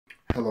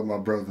Hello, my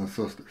brothers and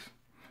sisters.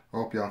 I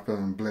hope y'all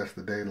feeling blessed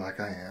today like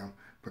I am,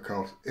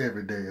 because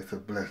every day is a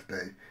blessed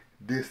day.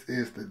 This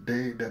is the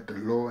day that the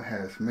Lord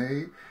has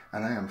made,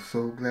 and I am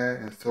so glad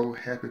and so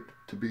happy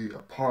to be a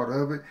part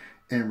of it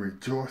and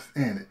rejoice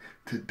in it.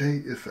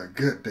 Today is a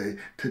good day.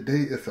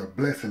 Today is a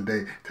blessing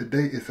day.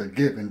 Today is a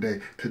giving day.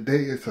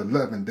 Today is a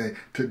loving day.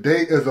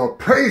 Today is a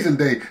praising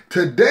day.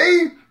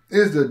 Today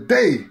is the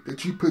day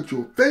that you put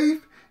your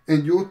faith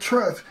and your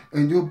trust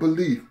and your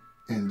belief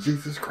in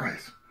Jesus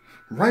Christ.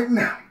 Right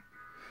now.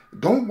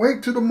 Don't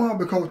wait till tomorrow,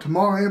 because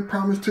tomorrow ain't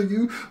promised to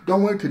you.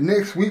 Don't wait till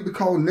next week,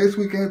 because next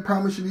week ain't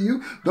promised to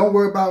you. Don't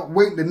worry about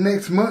waiting the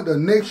next month, the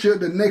next year,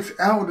 the next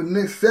hour, the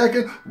next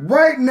second.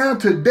 Right now,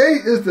 today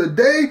is the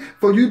day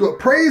for you to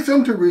praise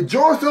Him, to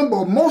rejoice Him,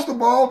 but most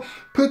of all,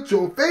 put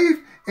your faith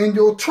and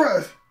your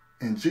trust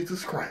in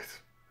Jesus Christ.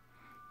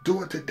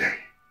 Do it today.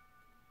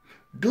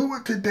 Do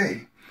it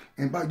today.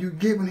 And by you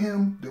giving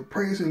Him the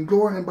praise and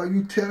glory, and by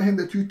you telling Him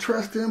that you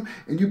trust Him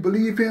and you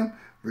believe Him,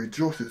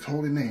 rejoice His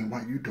holy name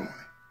while you're doing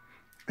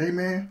it.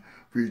 Amen.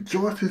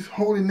 Rejoice His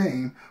holy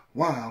name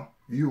while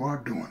you are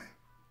doing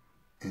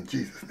it. In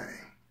Jesus' name.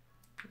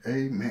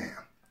 Amen.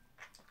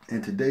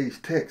 And today's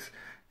text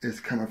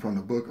is coming from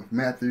the book of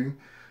Matthew,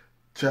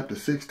 chapter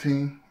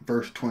 16,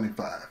 verse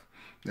 25.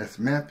 That's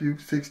Matthew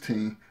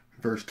 16,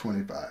 verse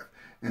 25.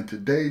 And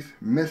today's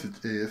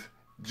message is,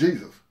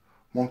 Jesus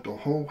wants the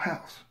whole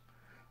house.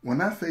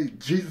 When I say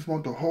Jesus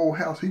wants the whole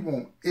house, He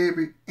wants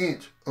every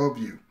inch of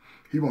you.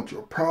 He wants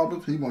your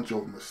problems. He wants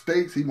your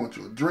mistakes. He wants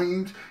your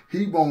dreams.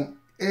 He wants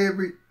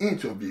every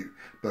inch of you.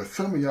 But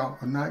some of y'all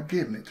are not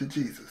giving it to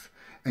Jesus.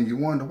 And you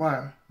wonder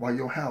why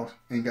your house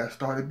ain't got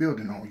started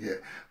building on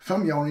yet.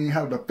 Some of y'all ain't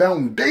have the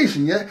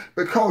foundation yet,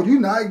 because you're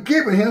not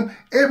giving Him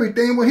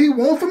everything what He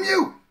wants from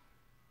you.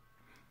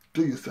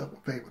 Do yourself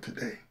a favor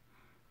today.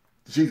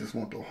 Jesus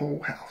wants the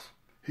whole house.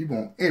 He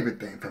wants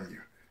everything from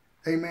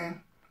you.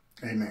 Amen.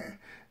 Amen.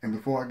 And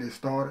before I get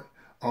started,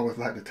 I always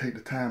like to take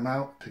the time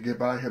out to give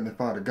our Heavenly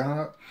Father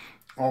God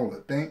all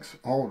the thanks,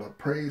 all the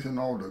praise, and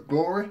all the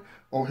glory.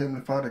 Oh,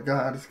 Heavenly Father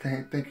God, I just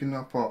can't thank you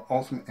enough for an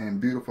awesome and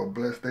beautiful,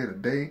 blessed day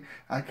today.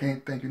 I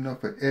can't thank you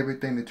enough for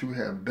everything that you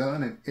have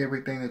done and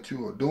everything that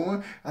you are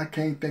doing. I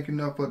can't thank you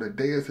enough for the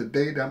day is a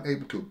day that I'm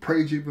able to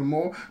praise you even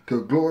more,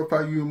 to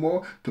glorify you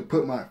more, to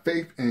put my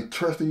faith and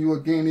trust in you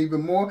again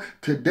even more.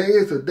 Today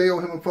is a day, oh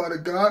Heavenly Father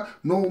God,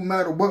 no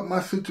matter what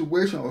my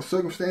situation or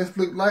circumstance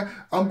look like,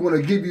 I'm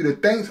going to give you the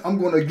thanks. I'm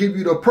going to give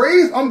you the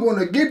praise. I'm going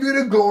to give you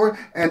the glory.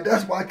 And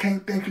that's why I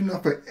can't thank you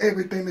enough for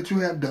everything that you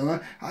have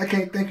done. I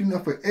can't thank you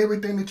enough for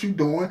everything that you're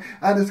doing.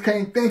 I just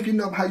can't thank you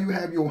enough how you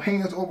have your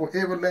hands over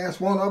every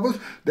last one of us,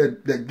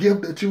 the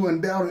gift that you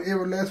endowed in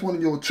every last one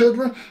of your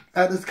children.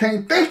 I just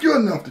can't thank you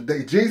enough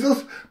today,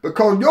 Jesus,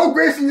 because your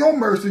grace and your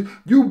mercy,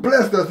 you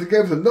blessed us and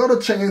gave us another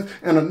chance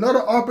and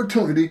another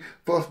opportunity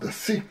for us to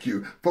seek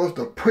you, for us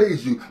to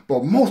praise you,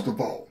 but most of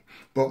all,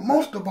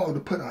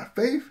 to put our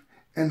faith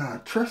and our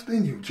trust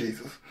in you,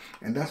 Jesus.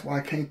 And that's why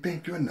I can't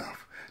thank you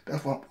enough.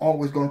 That's why I'm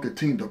always going to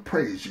continue to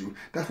praise you.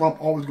 That's why I'm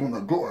always going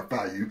to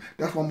glorify you.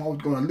 That's why I'm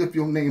always going to lift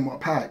your name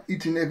up high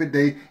each and every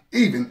day.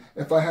 Even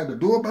if I had to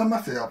do it by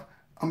myself,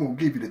 I'm going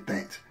to give you the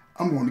thanks.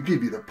 I'm going to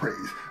give you the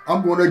praise.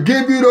 I'm going to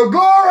give you the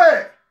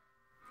glory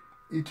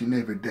each and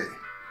every day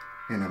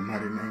in the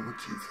mighty name of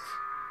Jesus.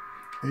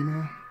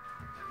 Amen.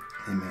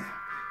 Amen.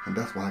 And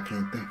that's why I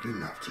can't thank you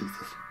enough,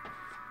 Jesus.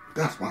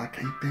 That's why I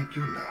can't thank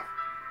you enough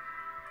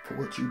for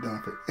what you've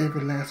done for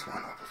every last one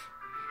of us.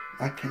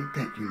 I can't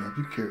thank you enough.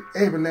 You carry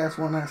every last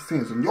one of our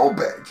sins on your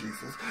back,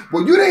 Jesus.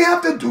 Well, you didn't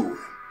have to do it.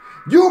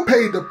 You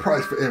paid the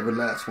price for every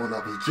last one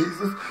of us,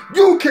 Jesus.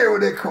 You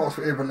carried that cross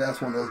for every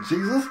last one of us,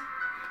 Jesus.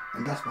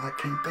 And that's why I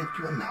can't thank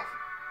you enough.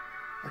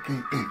 I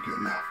can't thank you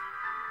enough.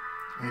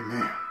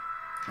 Amen.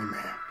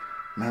 Amen.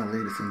 Now,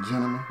 ladies and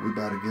gentlemen, we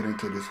about to get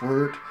into this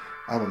word.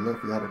 I would love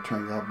for y'all to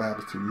turn your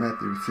Bibles to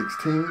Matthew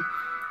 16,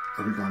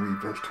 and we're going to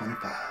read verse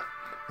 25.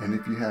 And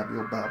if you have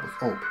your Bibles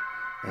open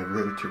and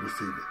ready to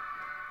receive it,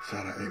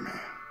 shout out amen.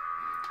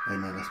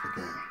 Amen. Let's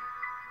begin.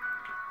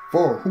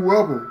 For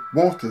whoever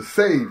wants to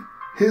save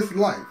his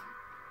life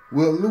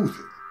will lose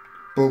it.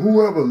 But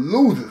whoever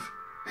loses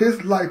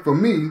his life for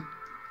me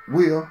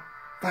will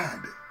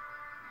find it.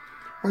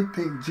 What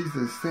do you think Jesus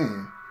is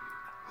saying?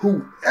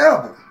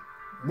 Whoever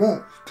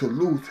wants to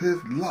lose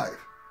his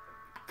life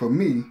for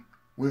me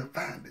will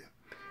find it.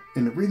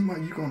 And the reason why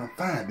you're going to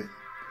find it,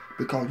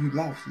 because you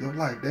lost your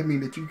life. That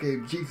means that you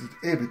gave Jesus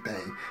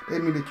everything.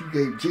 That means that you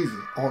gave Jesus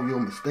all your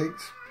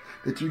mistakes.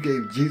 That you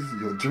gave Jesus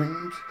your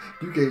dreams.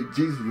 You gave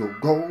Jesus your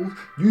goals.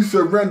 You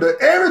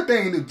surrender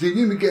everything to Jesus.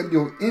 You gave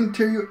your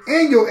interior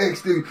and your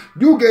exterior.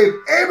 You gave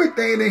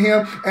everything to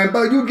Him. And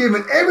by you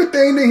giving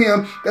everything to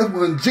Him, that's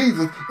when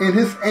Jesus and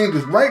His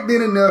angels right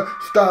then and there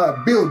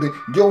start building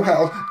your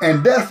house.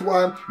 And that's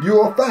why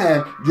you'll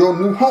find your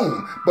new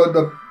home. But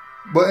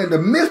in the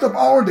midst of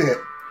all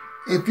that,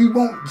 if you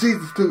want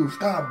Jesus to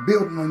start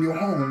building on your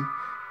home,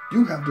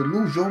 you have to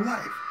lose your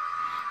life.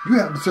 You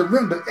have to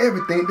surrender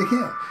everything to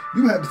him.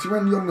 You have to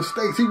surrender your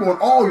mistakes. He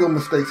wants all your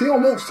mistakes. He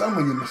don't want some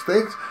of your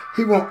mistakes.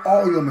 He wants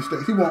all your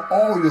mistakes. He wants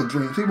all your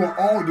dreams. He wants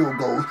all your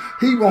goals.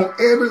 He wants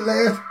every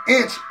last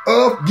inch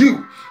of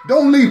you.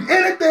 Don't leave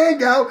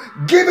anything out.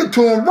 Give it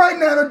to him right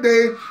now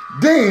today.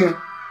 Then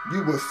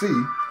you will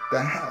see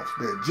the house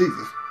that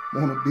Jesus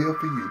wants to build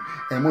for you.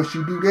 And once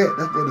you do that,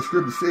 that's what the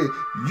scripture says,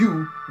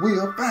 you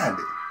will find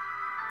it.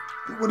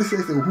 What it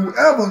says is,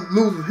 whoever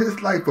loses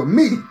his life for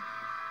me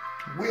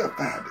will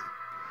find it.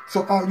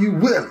 So are you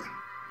willing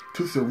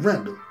to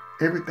surrender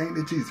everything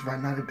to Jesus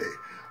right now today?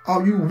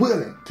 Are you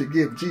willing to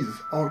give Jesus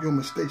all your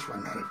mistakes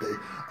right now today?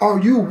 Are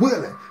you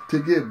willing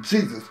to give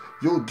Jesus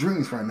your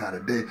dreams right now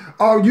today?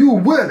 Are you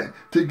willing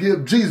to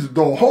give Jesus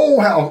the whole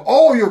house,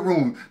 all your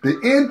rooms, the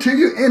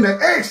interior and the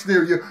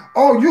exterior?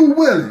 Are you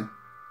willing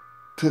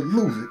to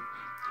lose it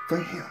for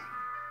him?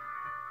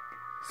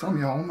 Some of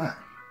y'all not.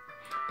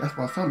 That's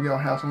why some of y'all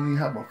house don't even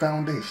have a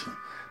foundation.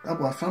 That's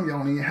why some of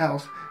y'all in your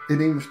house, it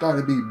ain't even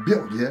started to be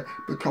built yet,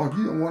 because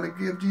you don't want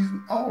to give Jesus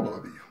all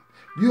of you.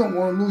 You don't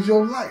want to lose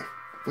your life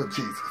for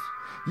Jesus.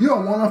 You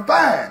don't want to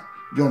find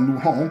your new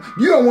home.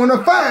 You don't want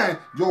to find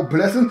your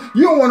blessings.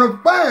 You don't want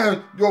to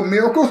find your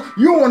miracles.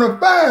 You don't want to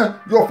find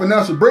your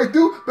financial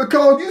breakthrough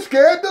because you're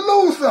scared to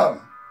lose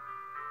something.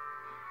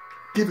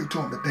 Give it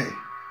to him today.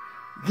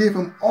 Give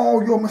him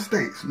all your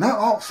mistakes. Not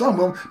all, some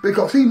of them,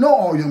 because he know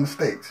all your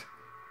mistakes.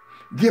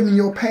 Give him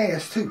your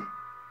past too.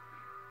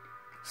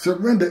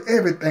 Surrender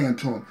everything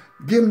to him.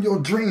 Give him your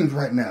dreams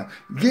right now.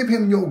 Give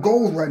him your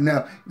goals right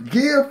now.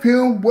 Give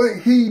him what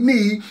he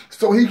needs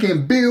so he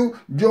can build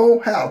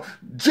your house.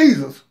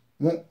 Jesus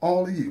wants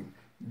all of you.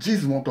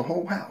 Jesus wants the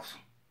whole house.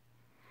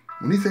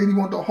 When he said he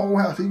wants the whole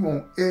house, he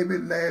wants every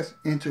last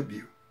inch of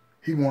you.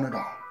 He wants it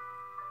all.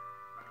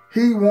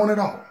 He wants it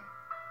all.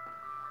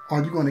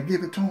 Are you going to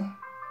give it to him?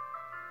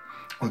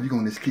 Or are you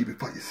going to just keep it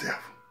for yourself?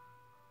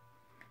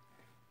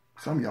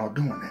 Some of y'all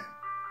doing that.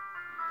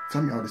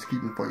 Some of y'all just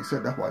keeping it for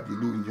yourself. That's why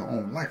you're losing your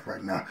own life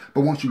right now.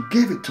 But once you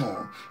give it to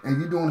him and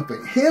you're doing it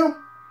for him,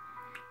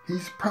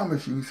 he's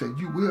promised you, he said,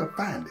 you will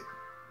find it.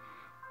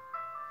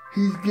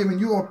 He's giving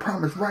you a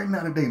promise right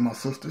now today, my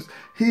sisters.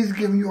 He's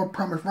giving you a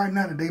promise right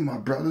now today, my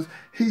brothers.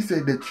 He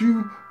said that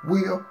you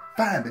will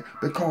find it.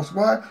 Because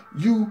why?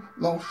 You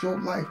lost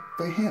your life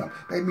for him.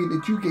 That means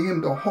that you gave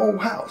him the whole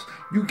house.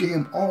 You gave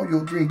him all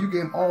your dreams. You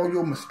gave him all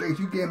your mistakes.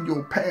 You gave him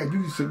your past.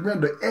 You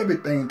surrendered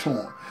everything to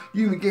him.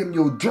 You even gave him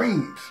your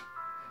dreams.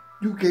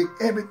 You gave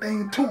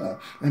everything to him.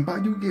 And by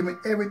you giving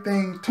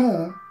everything to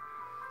him,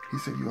 he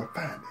said you'll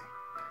find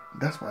it.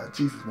 That's why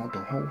Jesus wants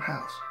the whole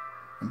house.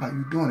 And by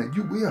you doing it,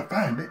 you will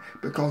find it,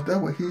 because that's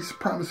what he's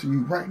promising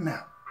you right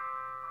now.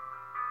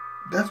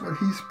 That's what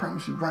he's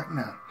promising you right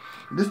now.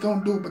 Just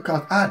don't do it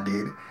because I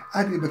did it.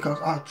 I did it because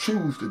I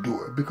choose to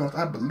do it. Because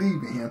I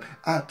believe in him.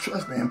 I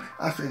trust in him.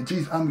 I said,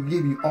 Jesus, I'm going to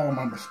give you all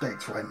my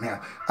mistakes right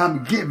now.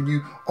 I'm giving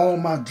you all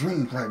my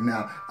dreams right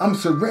now. I'm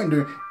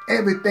surrendering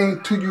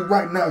everything to you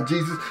right now,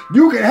 Jesus.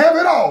 You can have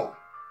it all.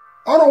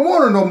 I don't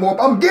want it no more.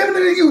 I'm giving it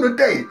to you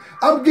today.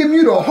 I'm giving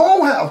you the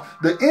whole house.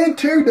 The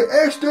interior,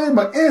 the exterior,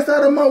 my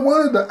inside of my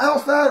windows, the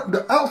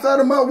outside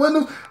of my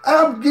windows.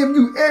 I'm giving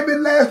you every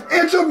last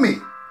inch of me.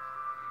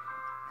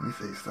 And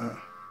he said, son,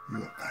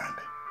 you'll find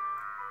it.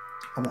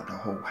 I want the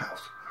whole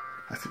house.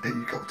 I said, there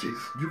you go,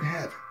 Jesus. You can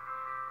have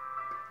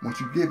it.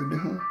 Once you give it to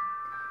him,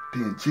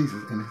 then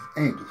Jesus and his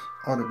angels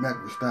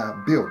automatically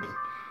start building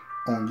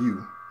on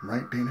you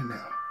right then and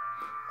now.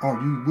 Are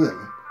you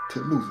willing to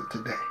lose it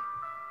today?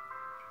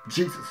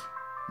 Jesus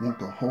wants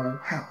the whole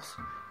house.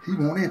 He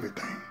wants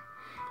everything.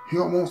 He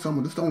don't want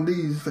someone just on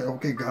these and say,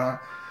 okay, God,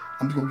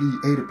 I'm just going to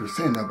give you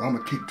 80% of it. I'm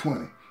going to keep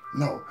 20.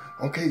 No.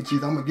 Okay,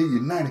 Jesus, I'm going to give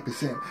you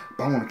 90%,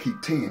 but I want to keep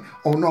 10.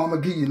 Oh, no, I'm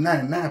going to give you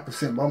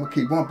 99%, but I'm going to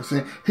keep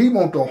 1%. He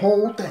wants the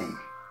whole thing.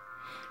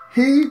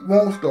 He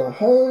wants the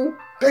whole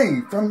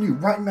thing from you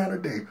right now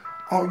today.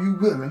 Are you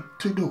willing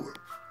to do it?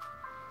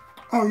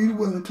 Are you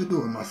willing to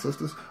do it, my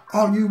sisters?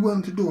 Are you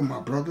willing to do it,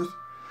 my brothers?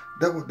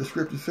 That's what the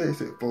scripture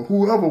says. For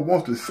whoever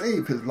wants to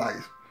save his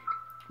life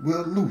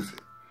will lose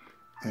it.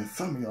 And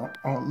some of y'all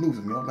are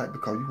losing your life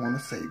because you want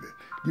to save it.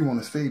 You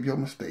want to save your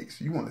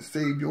mistakes. You want to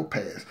save your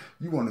past.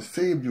 You want to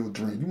save your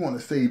dream. You want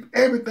to save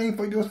everything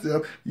for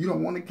yourself. You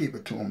don't want to give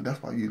it to him.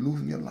 That's why you're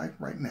losing your life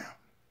right now.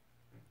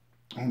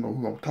 I don't know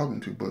who I'm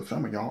talking to, but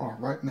some of y'all are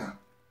right now.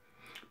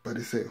 But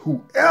it said,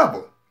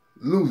 whoever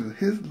loses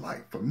his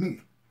life for me,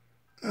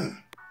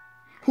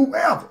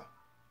 whoever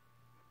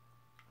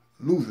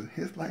losing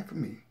his life for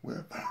me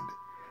will find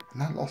it.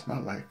 And I lost my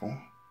life for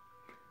him.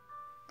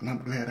 And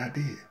I'm glad I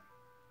did.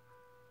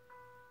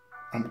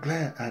 I'm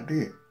glad I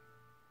did.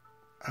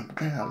 I'm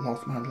glad I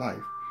lost my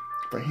life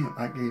for him.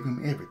 I gave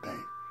him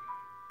everything.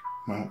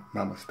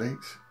 My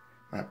mistakes,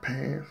 my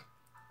past,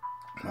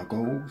 my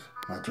goals,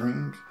 my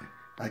dreams.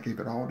 I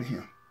gave it all to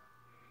him.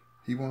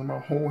 He wanted my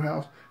whole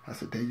house. I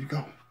said, there you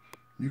go.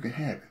 You can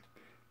have it.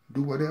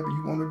 Do whatever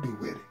you want to do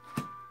with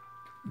it.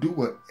 Do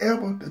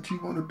whatever that you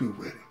want to do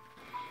with it.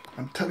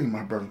 I'm telling you,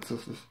 my brothers and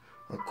sisters,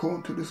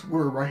 according to this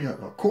word right here,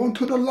 according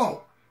to the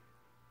law,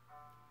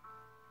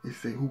 He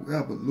said,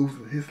 whoever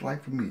loses his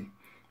life for me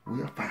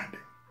will find it.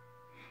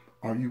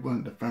 Are you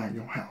willing to find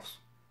your house?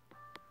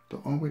 The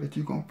only way that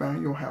you're going to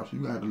find your house, you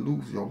got to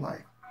lose your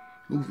life.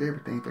 Lose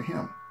everything for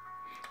him.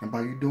 And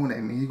by you doing that,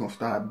 I mean, he's going to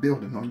start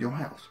building on your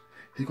house.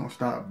 He's going to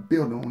start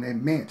building on that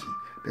mansion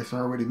that's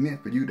already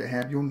meant for you to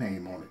have your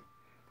name on it.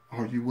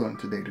 Are you willing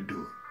today to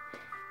do it?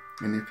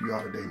 And if you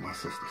are today, my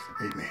sisters,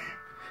 amen.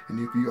 And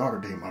if you are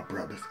today, my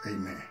brothers,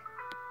 amen.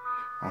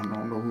 I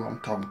don't know who I'm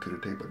talking to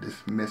today, but this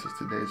message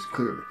today is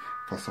clearly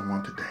for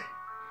someone today.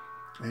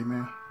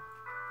 Amen.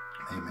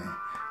 Amen.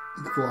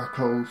 Before I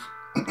close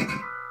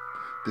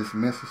this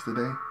message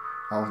today,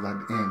 I would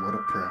like to end with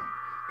a prayer.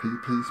 Can you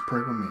please pray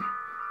with me?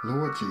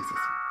 Lord Jesus,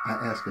 I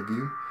ask of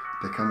you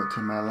to come into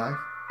my life,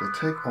 to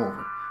take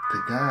over,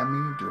 to guide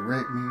me,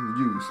 direct me, and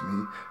use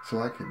me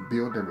so I can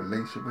build a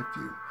relationship with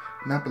you.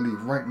 And I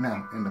believe right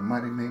now, in the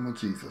mighty name of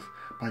Jesus,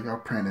 by y'all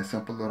praying that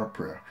simple little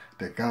prayer,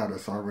 that God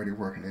is already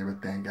working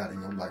everything out in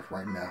your life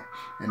right now.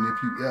 And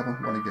if you ever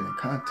want to get in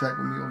contact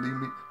with me or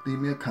leave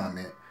me a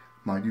comment,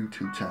 my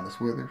YouTube channel is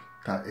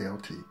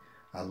Withers.Lt.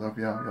 I love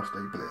y'all. Y'all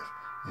stay blessed.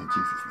 In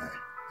Jesus'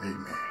 name,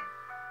 amen.